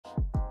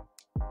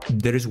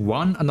there is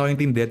one annoying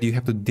thing that you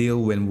have to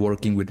deal when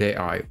working with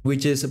AI,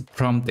 which is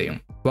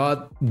prompting.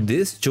 But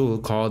this tool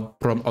called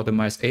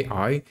Promptomize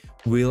AI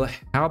will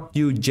help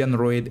you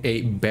generate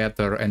a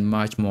better and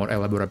much more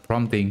elaborate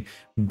prompting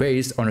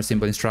based on a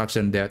simple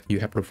instruction that you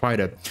have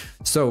provided.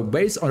 So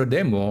based on the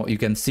demo, you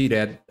can see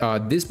that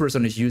this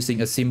person is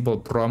using a simple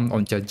prompt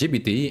on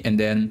ChatGPT, and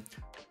then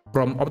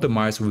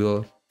Promptomize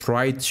will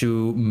try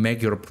to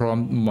make your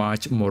prompt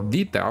much more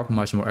detailed,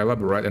 much more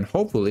elaborate, and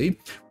hopefully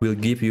will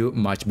give you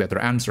much better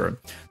answer.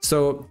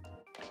 So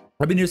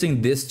I've been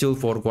using this tool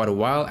for quite a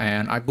while,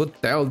 and I could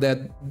tell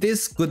that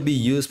this could be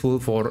useful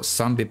for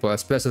some people,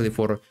 especially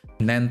for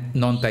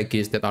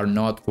non-techies that are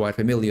not quite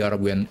familiar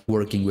when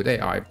working with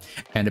AI.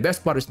 And the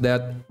best part is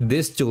that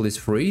this tool is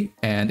free,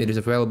 and it is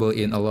available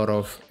in a lot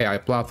of AI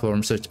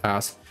platforms such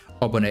as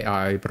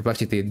OpenAI,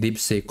 Perplexity,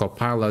 DeepSeek,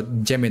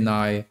 Copilot,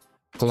 Gemini,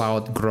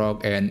 Cloud,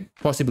 Grok, and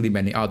possibly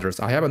many others.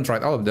 I haven't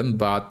tried all of them,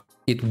 but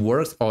it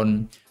works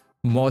on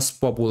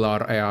most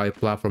popular AI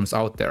platforms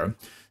out there.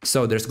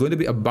 So there's going to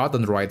be a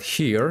button right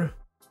here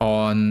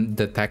on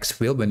the text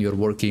field when you're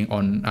working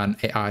on an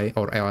AI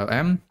or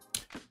LLM.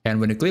 And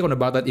when you click on the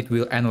button, it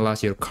will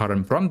analyze your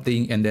current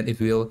prompting, and then it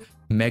will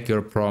make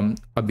your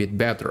prompt a bit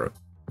better.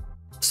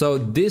 So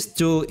this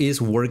tool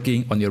is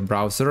working on your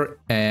browser,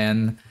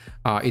 and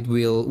it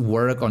will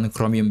work on a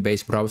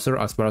Chromium-based browser.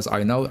 As far as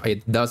I know,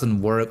 it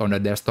doesn't work on a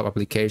desktop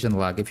application.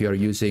 Like if you're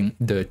using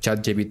the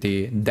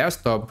ChatGPT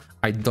desktop,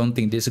 I don't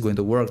think this is going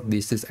to work.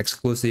 This is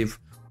exclusive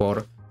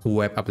for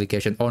web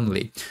application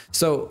only.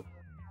 So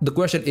the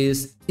question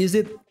is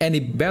it any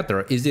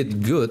better? Is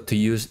it good to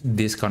use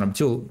this kind of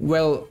tool?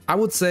 Well, I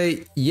would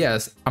say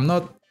yes. I'm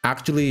not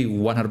actually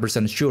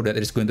 100% sure that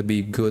it's going to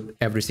be good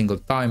every single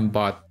time,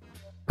 but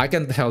I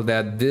can tell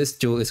that this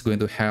tool is going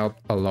to help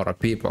a lot of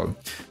people.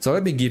 So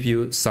let me give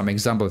you some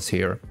examples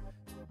here.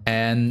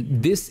 And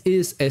this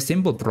is a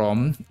simple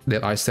prompt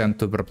that I sent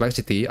to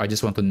Perplexity. I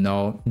just want to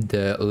know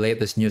the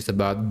latest news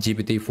about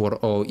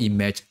GPT-4o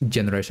image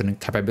generation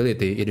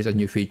capability. It is a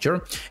new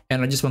feature,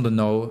 and I just want to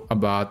know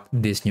about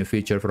this new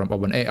feature from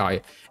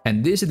OpenAI.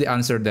 And this is the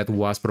answer that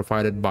was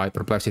provided by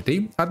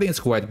Perplexity. I think it's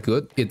quite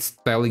good. It's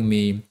telling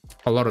me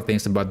a lot of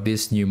things about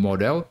this new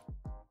model.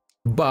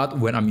 But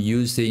when I'm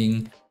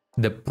using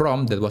the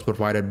prompt that was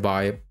provided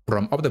by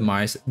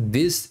Promptomize,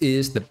 this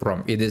is the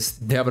prompt. It is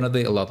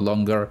definitely a lot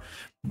longer,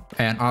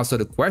 and also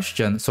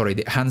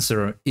the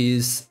answer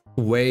is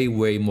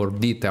way more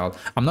detailed.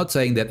 I'm not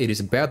saying that it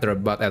is better,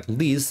 but at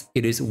least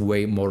it is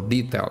way more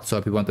detailed. So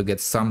if you want to get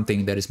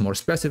something that is more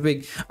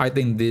specific, I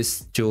think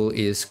this tool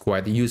is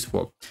quite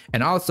useful.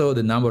 And also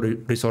the number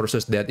of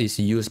resources that is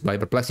used by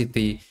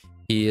Perplexity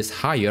is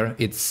higher.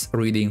 It's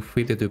reading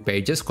 52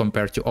 pages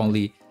compared to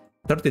only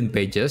 13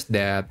 pages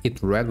that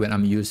it read when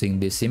I'm using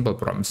this simple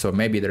prompt. So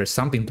maybe there is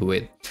something to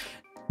it.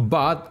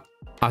 But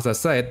as I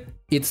said,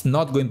 it's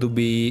not going to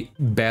be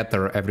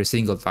better every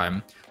single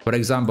time. For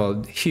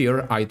example,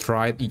 here I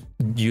tried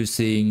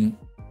using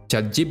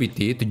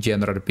ChatGPT to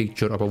generate a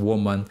picture of a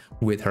woman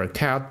with her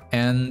cat,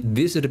 and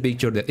this is the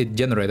picture that it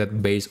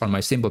generated based on my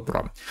simple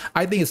prompt.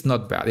 I think it's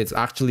not bad. It's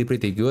actually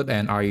pretty good,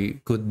 and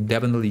I could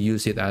definitely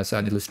use it as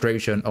an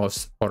illustration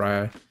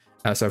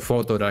as a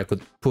photo that I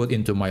could put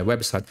into my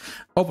website.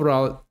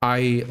 Overall,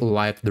 I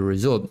like the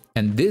result,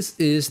 and this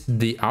is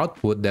the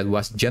output that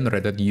was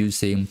generated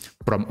using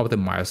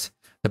Promptomize.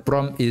 The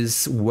prompt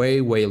is way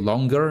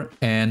longer,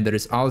 and there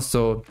is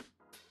also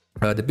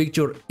the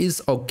picture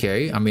is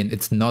okay. I mean,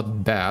 it's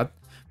not bad,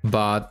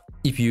 but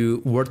if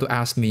you were to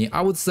ask me,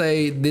 I would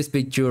say this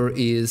picture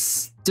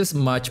is just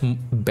much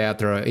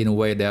better in a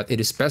way that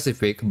it is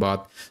specific,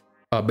 but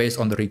based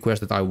on the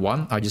request that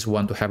I just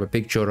want to have a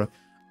picture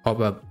of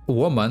a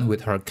woman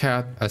with her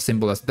cat, as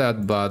simple as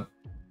that. But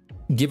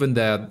given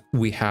that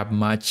we have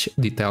much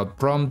detailed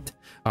prompt,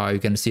 you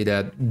can see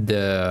that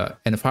the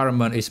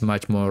environment is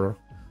much more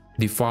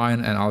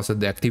defined, and also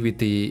the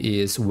activity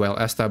is well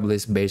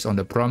established based on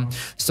the prompt.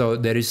 So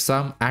there is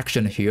some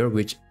action here,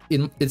 which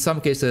in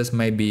some cases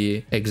may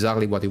be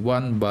exactly what you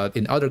want, but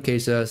in other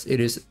cases it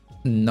is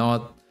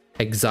not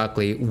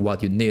exactly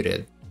what you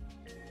needed.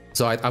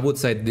 So I would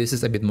say this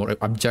is a bit more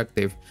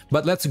objective.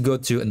 But let's go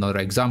to another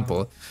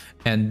example,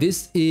 and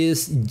this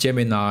is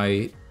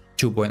Gemini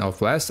 2.0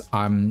 Flash.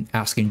 I'm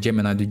asking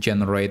Gemini to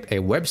generate a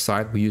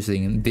website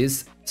using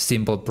this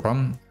simple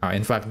prompt.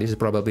 In fact, this is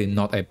probably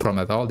not a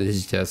prompt at all. This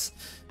is just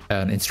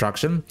an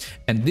instruction,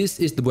 and this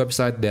is the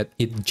website that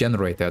it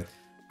generated.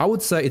 I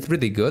would say it's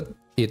pretty good.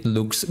 It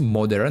looks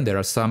modern. There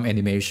are some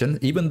animation,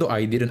 even though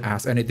I didn't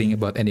ask anything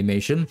about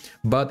animation,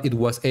 but it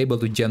was able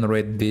to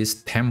generate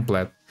this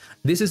template.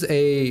 This is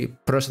a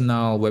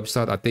personal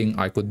website. I think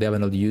I could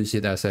definitely use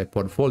it as a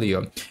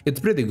portfolio. It's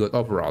pretty good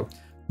overall.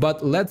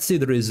 But let's see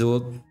the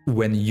result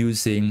when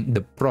using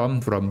the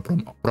prompt from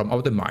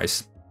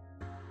Promptomize.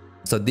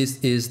 So this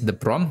is the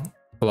prompt,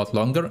 a lot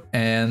longer,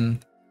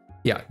 and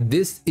yeah,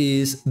 this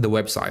is the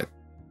website.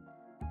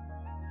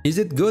 Is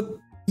it good?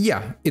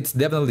 Yeah, it's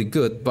definitely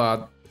good,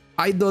 but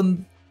I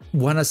don't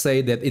want to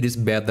say that it is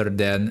better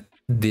than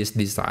this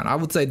design. I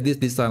would say this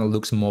design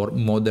looks more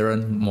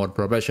modern, more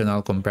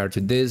professional compared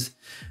to this.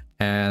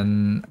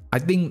 And I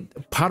think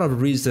part of the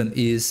reason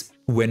is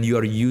when you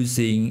are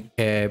using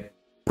a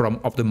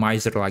prompt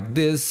optimizer like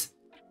this,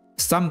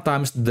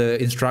 sometimes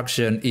the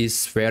instruction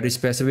is very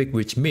specific,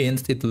 which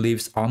means it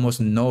leaves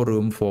almost no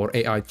room for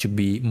AI to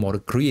be more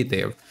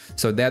creative.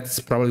 So that's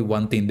probably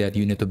one thing that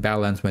you need to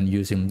balance when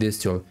using this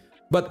tool.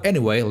 But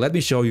anyway, let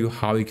me show you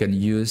how you can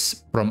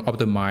use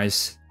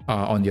Promptomize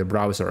on your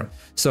browser.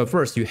 So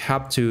first, you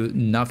have to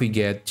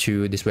navigate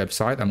to this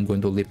website. I'm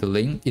going to leave the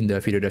link in the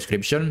video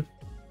description.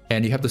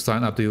 And you have to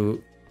sign up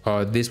to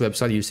this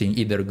website using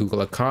either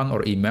Google account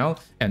or email,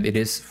 and it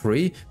is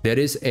free. There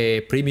is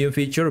a premium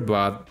feature,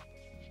 but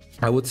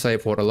I would say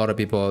for a lot of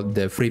people,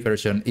 the free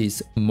version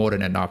is more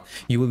than enough.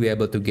 You will be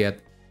able to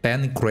get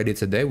 10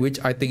 credits a day, which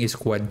I think is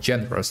quite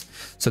generous.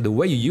 So the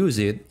way you use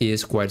it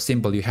is quite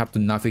simple. You have to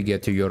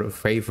navigate to your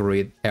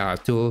favorite AI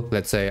tool.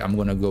 Let's say I'm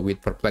going to go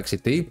with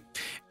Perplexity.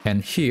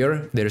 And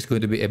here, there's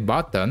going to be a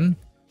button.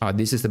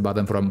 This is the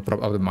button from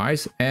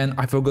Promptomize. And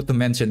I forgot to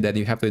mention that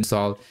you have to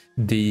install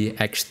the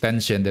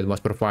extension that was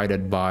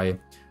provided by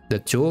the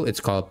tool. It's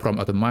called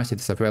Promptomize.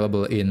 It's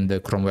available in the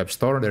Chrome Web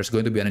Store. There's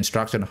going to be an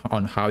instruction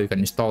on how you can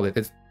install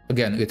it.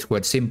 Again, it's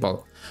quite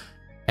simple.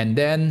 And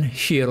then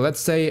here, let's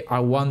say I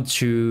want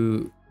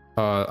to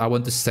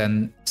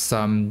send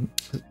some.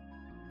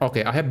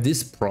 Okay, I have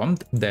this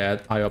prompt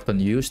that I often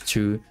use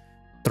to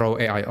throw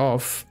AI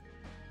off,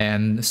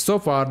 and so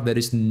far there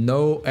is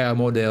no AI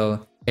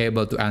model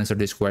able to answer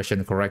this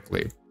question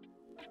correctly.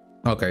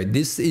 Okay,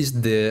 this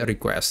is the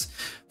request.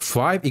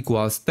 5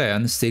 equals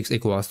 10, 6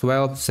 equals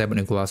 12, 7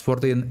 equals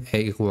 14,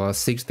 8 equals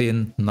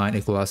 16, 9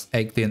 equals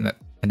 18,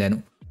 and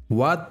then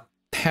what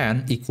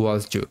 10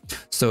 equals to?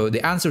 So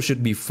the answer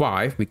should be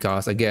 5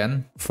 because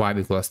again, 5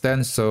 equals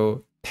 10,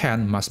 so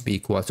 10 must be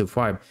equal to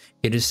 5.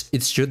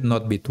 It should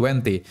not be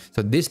 20.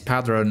 So this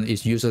pattern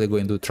is usually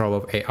going to throw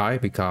off AI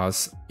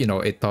because, you know,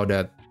 it thought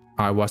that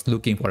I was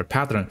looking for a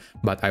pattern,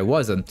 but I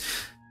wasn't.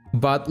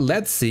 But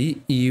let's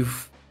see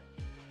if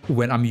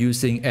when I'm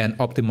using an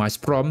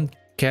optimized prompt,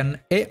 can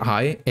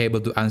AI able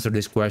to answer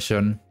this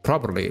question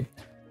properly?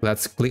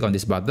 Let's click on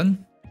this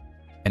button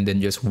and then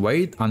just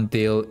wait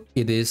until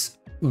it is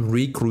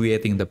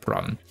recreating the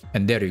prompt.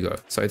 And there you go.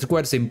 So it's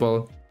quite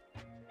simple.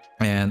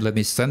 And let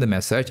me send the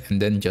message and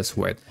then just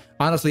wait.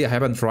 Honestly, I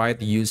haven't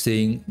tried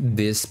using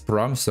this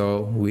prompt,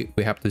 so we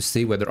have to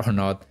see whether or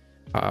not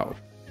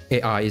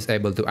AI is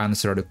able to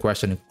answer the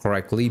question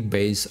correctly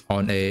based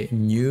on a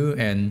new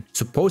and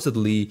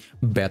supposedly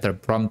better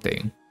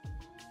prompting.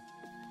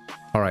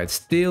 All right,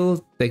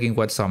 still taking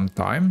quite some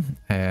time,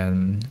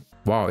 and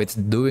wow, it's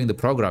doing the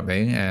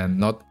programming, and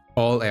not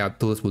all AI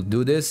tools will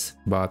do this,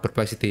 but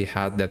Perplexity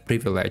had that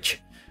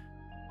privilege.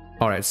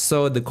 All right,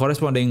 so the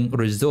corresponding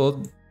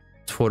result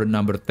for the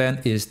number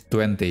 10 is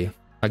 20.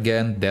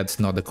 Again, that's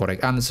not the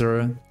correct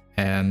answer,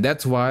 and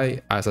that's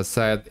why, as I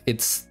said,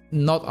 it's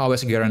not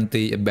always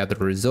guarantee a better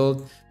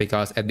result,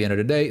 because at the end of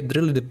the day, it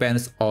really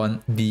depends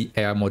on the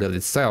AI model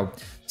itself.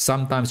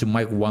 Sometimes you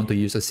might want to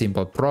use a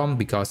simple prompt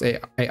because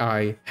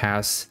AI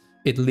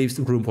leaves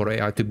room for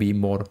AI to be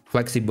more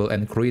flexible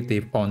and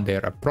creative on their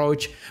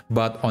approach.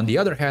 But on the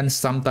other hand,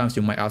 sometimes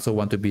you might also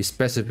want to be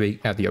specific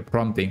at your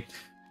prompting.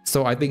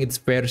 So I think it's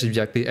very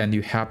subjective and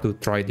you have to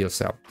try it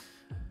yourself.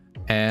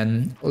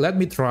 And let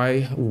me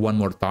try one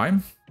more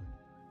time.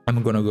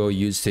 I'm gonna go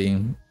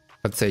using,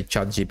 let's say,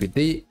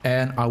 ChatGPT,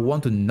 and I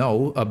want to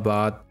know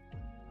about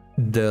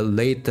the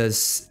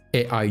latest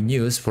AI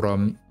news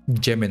from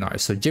Gemini.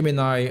 So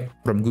Gemini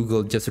from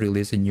Google just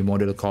released a new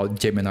model called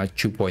Gemini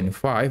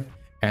 2.5,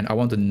 and I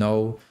want to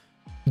know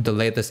the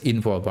latest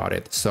info about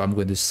it. So I'm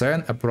going to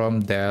send a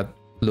prompt that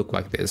look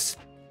like this.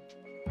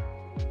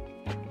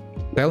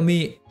 Tell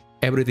me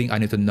everything I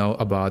need to know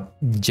about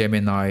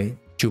Gemini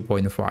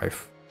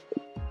 2.5.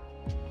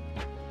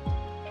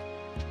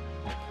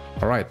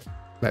 All right,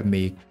 let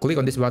me click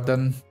on this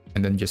button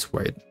and then just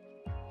wait.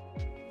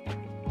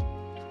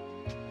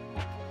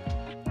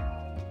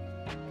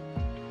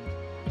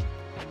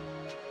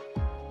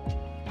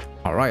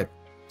 All right,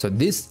 so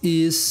this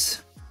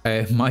is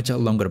a much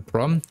longer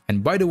prompt.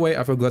 And by the way,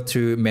 I forgot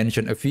to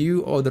mention a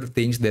few other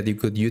things that you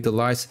could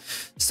utilize.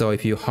 So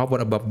if you hover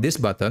above this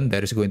button,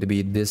 there is going to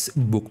be this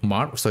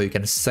bookmark, so you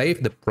can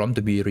save the prompt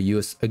to be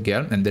reused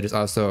again. And there is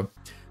also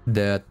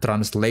the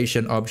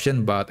translation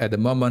option, but at the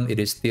moment it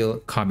is still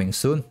coming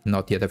soon,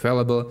 not yet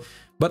available.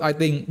 But I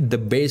think the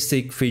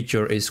basic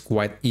feature is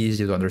quite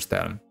easy to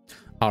understand.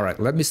 All right,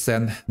 let me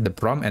send the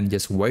prompt and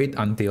just wait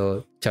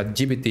until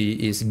ChatGPT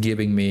is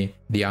giving me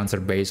the answer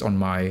based on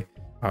my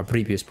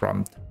previous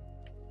prompt.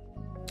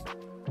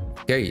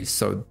 Okay,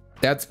 so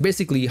that's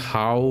basically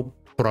how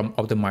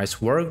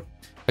Promptomize works.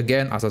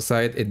 Again, as I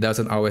said, it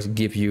doesn't always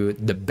give you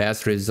the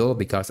best result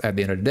because at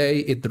the end of the day,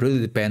 it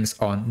really depends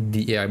on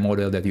the AI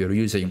model that you're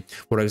using.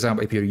 For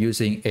example, if you're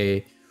using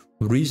a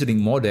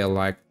reasoning model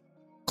like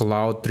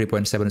Cloud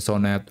 3.7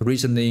 Sonnet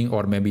reasoning,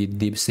 or maybe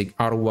DeepSeek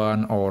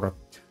R1 or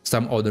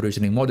some other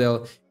reasoning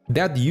model,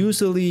 that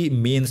usually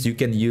means you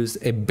can use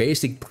a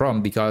basic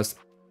prompt because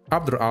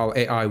After all,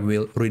 AI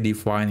will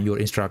redefine your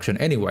instruction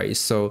anyway,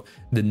 so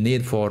the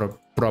need for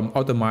prompt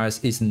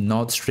optimize is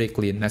not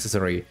strictly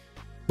necessary.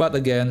 But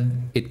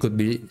again, it could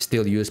be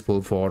still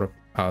useful for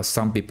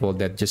some people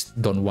that just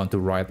don't want to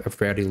write a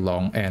very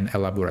long and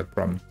elaborate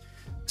prompt.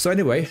 So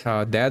anyway,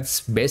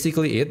 that's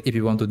basically it. If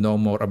you want to know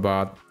more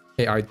about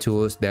AI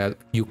tools that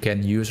you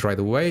can use right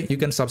away, you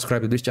can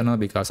subscribe to this channel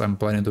because I'm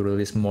planning to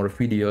release more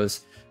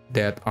videos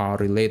that are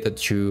related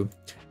to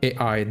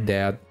AI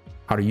that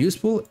are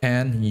useful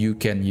and you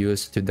can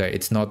use today.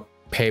 It's not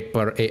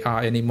paper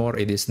AI anymore.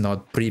 It is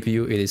not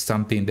preview. It is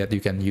something that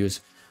you can use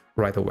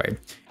right away.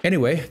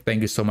 Anyway,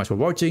 thank you so much for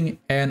watching,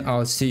 and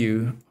I'll see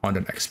you on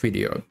the next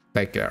video.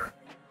 Take care.